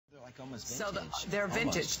like almost So vintage. they're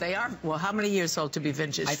vintage. Almost. They are. Well, how many years old to be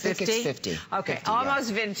vintage? I think 50? it's 50. Okay, 50, almost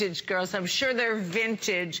yeah. vintage, girls. I'm sure they're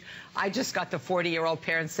vintage. I just got the 40-year-old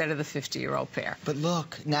pair instead of the 50-year-old pair. But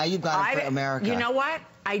look, now you've got it for America. You know what?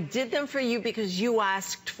 I did them for you because you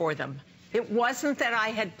asked for them. It wasn't that I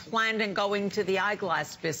had planned on going to the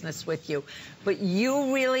eyeglass business with you, but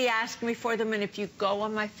you really asked me for them, and if you go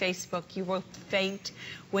on my Facebook, you will faint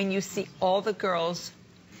when you see all the girls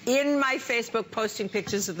in my Facebook posting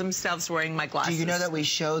pictures of themselves wearing my glasses. Do you know that we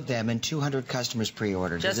showed them and 200 customers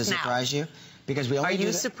pre-ordered? Does it surprise you? Because we only Are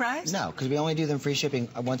you surprised? No, because we only do them free shipping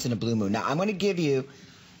once in a blue moon. Now, I'm going to give you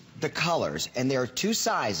the colors, and there are two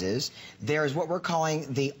sizes. There's what we're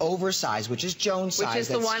calling the oversized, which is Joan's size. Which is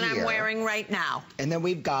the one I'm wearing right now. And then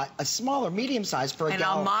we've got a smaller, medium size for a gal. And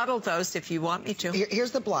I'll model those if you want me to.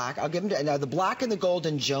 Here's the black. I'll give them the black and the gold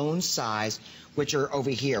in Joan's size, which are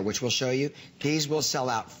over here, which we'll show you. These will sell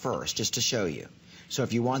out first, just to show you. So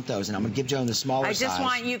if you want those, and I'm going to give Joan the smaller size. I just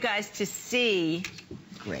want you guys to see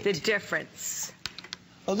the difference.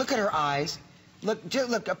 Oh, look at her eyes.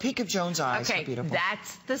 Look, a peek of Joan's eyes. Okay, beautiful.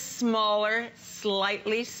 That's the smaller,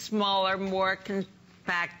 slightly smaller, more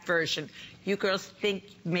compact version. You girls think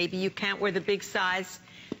maybe you can't wear the big size.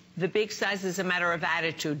 The big size is a matter of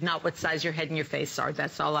attitude, not what size your head and your face are.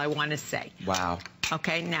 That's all I want to say. Wow.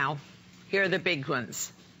 Okay, now, here are the big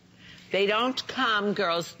ones. They don't come,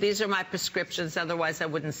 girls. These are my prescriptions, otherwise I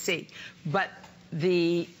wouldn't see. But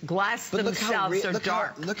the glass themselves are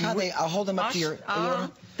dark. Look how they, I'll hold them up to your...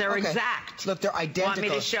 They're exact. Look, they're identical. Want me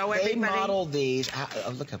to show everybody? They modeled these.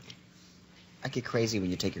 Oh, look up. I get crazy when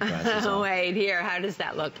you take your glasses off. Wait, here, how does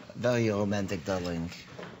that look? Very romantic, darling.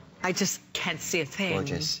 I just can't see a thing.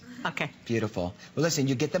 Gorgeous. Okay. Beautiful. Well, listen,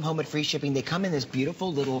 you get them home at free shipping. They come in this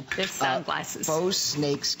beautiful little... They're sunglasses. Faux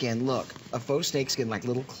snakeskin. Look, a faux snakeskin, like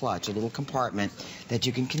little clutch, a little compartment that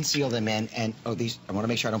you can conceal them in. And, oh, these... I want to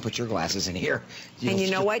make sure I don't put your glasses in here. And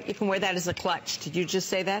you know what? You can wear that as a clutch. Did you just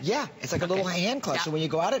say that? Yeah. It's like a little hand clutch. Yeah. So when you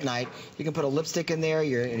go out at night, you can put a lipstick in there,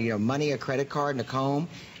 your money, a credit card, and a comb,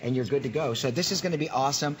 and you're good to go. So this is going to be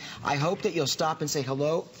awesome. I hope that you'll stop and say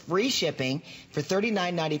hello. Free shipping for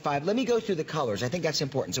 $39.95. Let me go through the colors. I think that's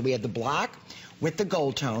important. So we have the black with the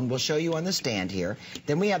gold tone. We'll show you on the stand here.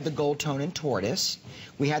 Then we have the gold tone in tortoise.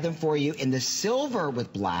 We have them for you in the silver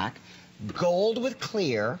with black, gold with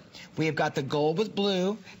clear. We have got the gold with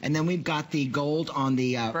blue, and then we've got the gold on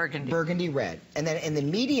the burgundy red. And then in the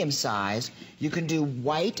medium size, you can do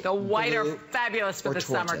white, The white blue, are fabulous for the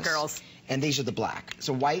summer, girls. And these are the black.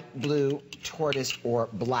 So white, blue, tortoise, or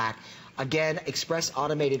black. Again, express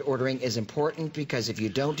automated ordering is important because if you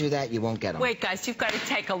don't do that, you won't get them. Wait, guys, you've got to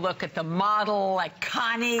take a look at the model, like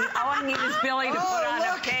Connie. All I need is Billy to put on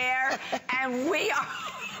a pair, and we are...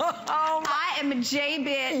 I am a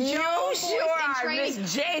J-Bit. You sure are,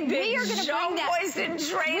 Miss J-Bit. We are going to bring that. Boyce in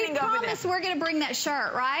training. We promise we're going to bring that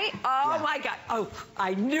shirt, right? Oh my God! Oh,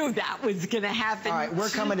 I knew that was going to happen. All right, we're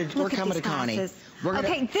coming to Connie.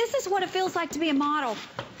 Okay, this is what it feels like to be a model.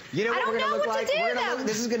 You know what we're going to look like?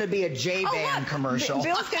 This is going to be a J-Band commercial.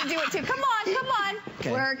 Bill's going to do it too. Come on, come on.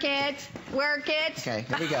 Okay. Work it, work it. Okay,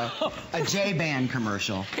 here we go. A J-Band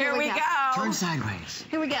commercial. Here we go. Turn sideways.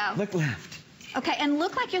 Here we go. Look left. Okay, and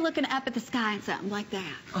look like you're looking up at the sky and something like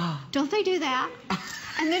that. Oh. Don't they do that?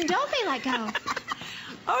 And then don't they like go?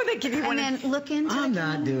 Oh, they give you one. And then look into I'm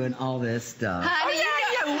not doing all this stuff. Honey, you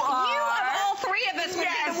are. You of all three of us would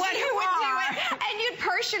be the one who would do are. it. And you'd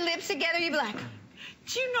purse your lips together. You'd be like...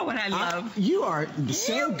 Do you know what I love? You are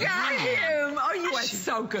so You good. got him. Oh, you are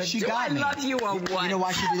so good. She Do got I me. love you or what? You know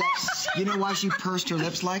why she did that? You know why she pursed her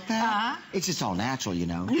lips like that? It's just all natural, you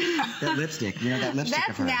know. That lipstick, you know, that lipstick That's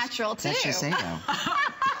of hers. natural, too. That's Shiseido.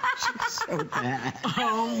 She's so bad.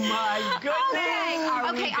 Oh, my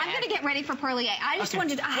goodness. Okay, I'm going to get ready for Perlier. I just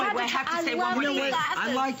wanted to... I have to say one more thing.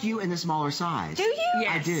 I like you in the smaller size. Do you?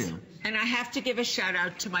 Yes. I do. And I have to give a shout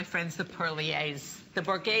out to my friends, the Perliers. The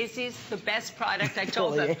Borghese's, the best product. I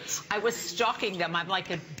told them. I was stalking them. I'm like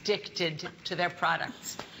addicted to their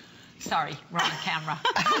products. Sorry, wrong camera.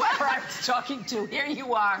 Whoever I was talking to, here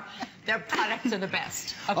you are. Their products are the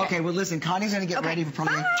best. Okay, well, listen, Connie's going to get ready for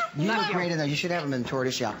Perlier. You look great in there. You should have them in the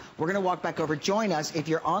tortoise shell. We're going to walk back over. Join us. If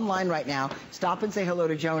you're online right now, stop and say hello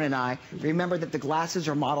to Joan and I. Remember that the glasses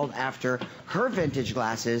are modeled after her vintage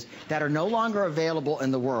glasses that are no longer available in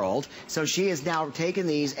the world. So she has now taken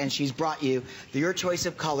these and she's brought you your choice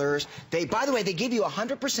of colors. By the way, they give you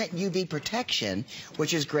 100% UV protection,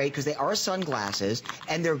 which is great because they are sunglasses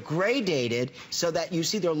and they're gray dated so that you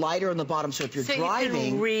see they're lighter on the bottom. So if you're driving...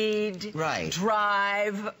 You can read,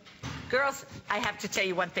 drive, Girls, I have to tell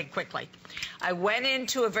you one thing quickly. I went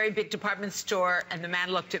into a very big department store, and the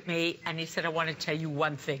man looked at me, and he said, I want to tell you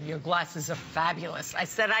one thing. Your glasses are fabulous. I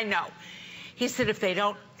said, I know. He said, if they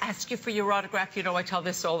don't ask you for your autograph, you know I tell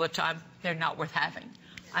this all the time, they're not worth having.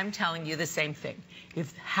 I'm telling you the same thing.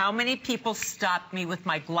 How many people stopped me with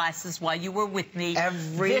my glasses while you were with me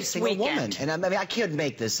Every single weekend? woman. And I mean, I can't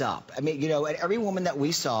make this up. I mean, you know, every woman that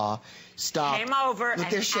we saw stopped. Came over. Look,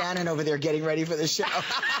 there's Shannon over there getting ready for the show.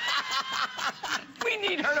 We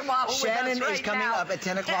need her to model Shannon with us right is coming now. up at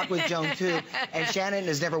 10 o'clock with Joan, too. And Shannon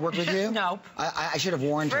has never worked with you? No. I should have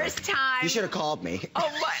warned her. First time. You should have called me. Oh,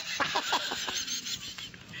 what?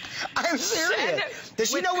 I'm serious.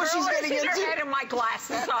 Does she know what she's getting into? With her head and my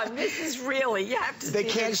glasses on. This is really, you have to see They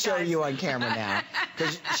can't this, show guys. you on camera now.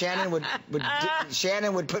 Because Shannon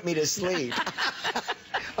would put me to sleep.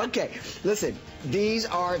 Okay, listen. These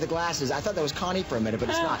are the glasses. I thought that was Connie for a minute, but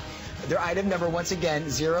it's not. Their item number, once again,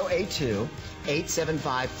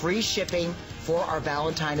 082-875. Free shipping for our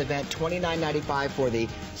Valentine event. $29.95 for the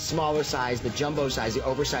smaller size. The jumbo size, the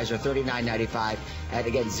oversized, are $39.95. And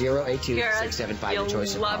again, 082-675. Your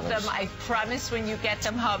choice You'll of love colors. them. I promise when you get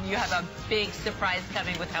them home, you have a big surprise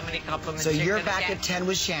coming with how many compliments So you're gonna back get. at 10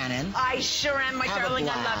 with Shannon. I sure am, my Have a darling.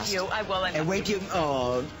 I love blast. you. I will. And wait till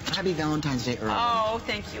happy Valentine's Day early. Oh,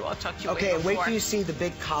 thank you. I'll talk to you Okay, and wait before. till you see the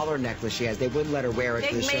big collar necklace she has. They wouldn't let her wear it They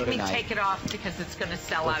for the show made me tonight. take it off because it's going to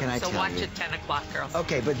sell What out. can I So tell watch you? at 10 o'clock, girls.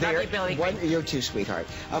 Okay, but Love you, Billy Green. you're too, sweetheart.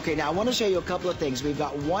 Okay, now I want to show you a couple of things. We've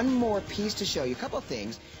got one more piece to show you. A couple of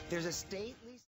things. There's a stately...